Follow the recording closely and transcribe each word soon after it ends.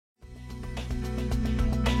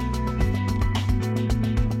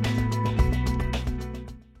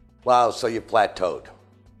Wow, so you plateaued.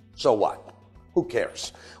 So what? Who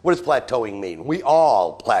cares? What does plateauing mean? We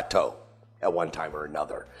all plateau at one time or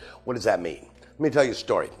another. What does that mean? Let me tell you a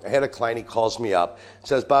story. I had a client, he calls me up,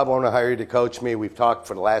 says, Bob, I want to hire you to coach me. We've talked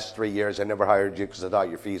for the last 3 years. I never hired you because I thought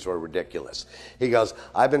your fees were ridiculous. He goes,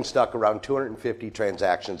 I've been stuck around 250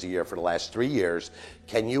 transactions a year for the last 3 years.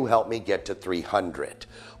 Can you help me get to 300?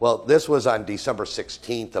 Well, this was on December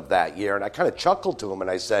 16th of that year, and I kind of chuckled to him, and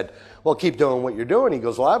I said, well, keep doing what you're doing. He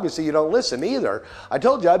goes, well, obviously you don't listen either. I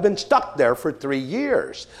told you I've been stuck there for 3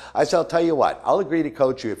 years. I said, I'll tell you what, I'll agree to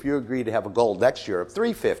coach you if you agree to have a goal next year of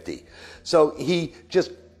 350. So he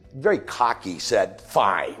just very cocky said,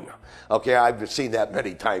 fine. Okay, I've seen that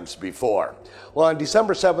many times before. Well, on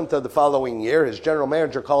December 7th of the following year, his general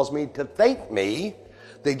manager calls me to thank me.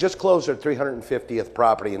 They just closed their 350th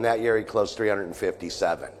property, and that year he closed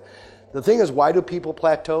 357. The thing is, why do people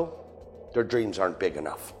plateau? Their dreams aren't big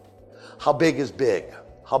enough. How big is big?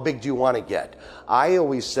 How big do you want to get? I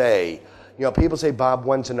always say, people say, Bob,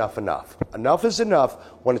 when's enough enough? Enough is enough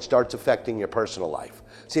when it starts affecting your personal life.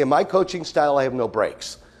 See, in my coaching style, I have no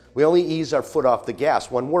brakes. We only ease our foot off the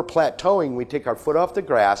gas. When we're plateauing, we take our foot off the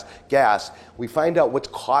gas, we find out what's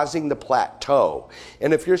causing the plateau.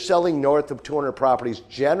 And if you're selling north of 200 properties,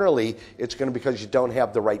 generally, it's going to be because you don't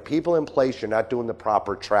have the right people in place, you're not doing the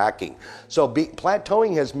proper tracking. So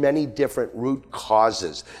plateauing has many different root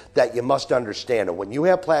causes that you must understand. And when you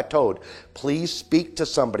have plateaued, please speak to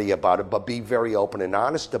somebody about it, but be very open and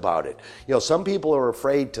honest about it. Some people are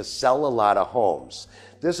afraid to sell a lot of homes.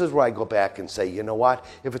 This is where I go back and say, you know what?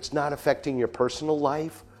 If it's not affecting your personal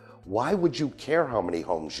life, why would you care how many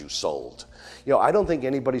homes you sold? I don't think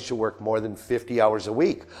anybody should work more than 50 hours a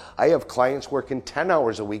week. I have clients working 10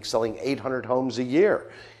 hours a week selling 800 homes a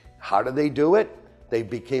year. How do they do it? They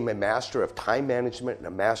became a master of time management and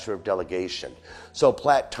a master of delegation. So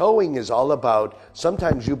plateauing is all about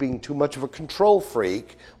sometimes you being too much of a control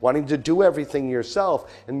freak, wanting to do everything yourself,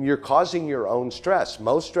 and you're causing your own stress.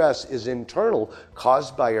 Most stress is internal,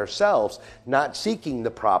 caused by ourselves, not seeking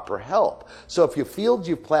the proper help. So if you feel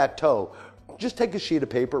you've plateaued, just take a sheet of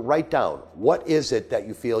paper, write down, what is it that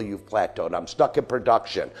you feel you've plateaued? I'm stuck in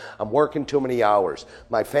production. I'm working too many hours.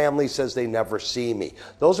 My family says they never see me.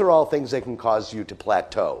 Those are all things that can cause you to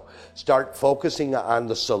plateau. Start focusing on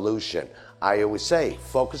the solution. I always say,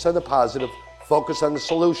 focus on the positive, focus on the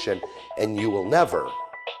solution, and you will never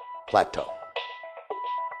plateau.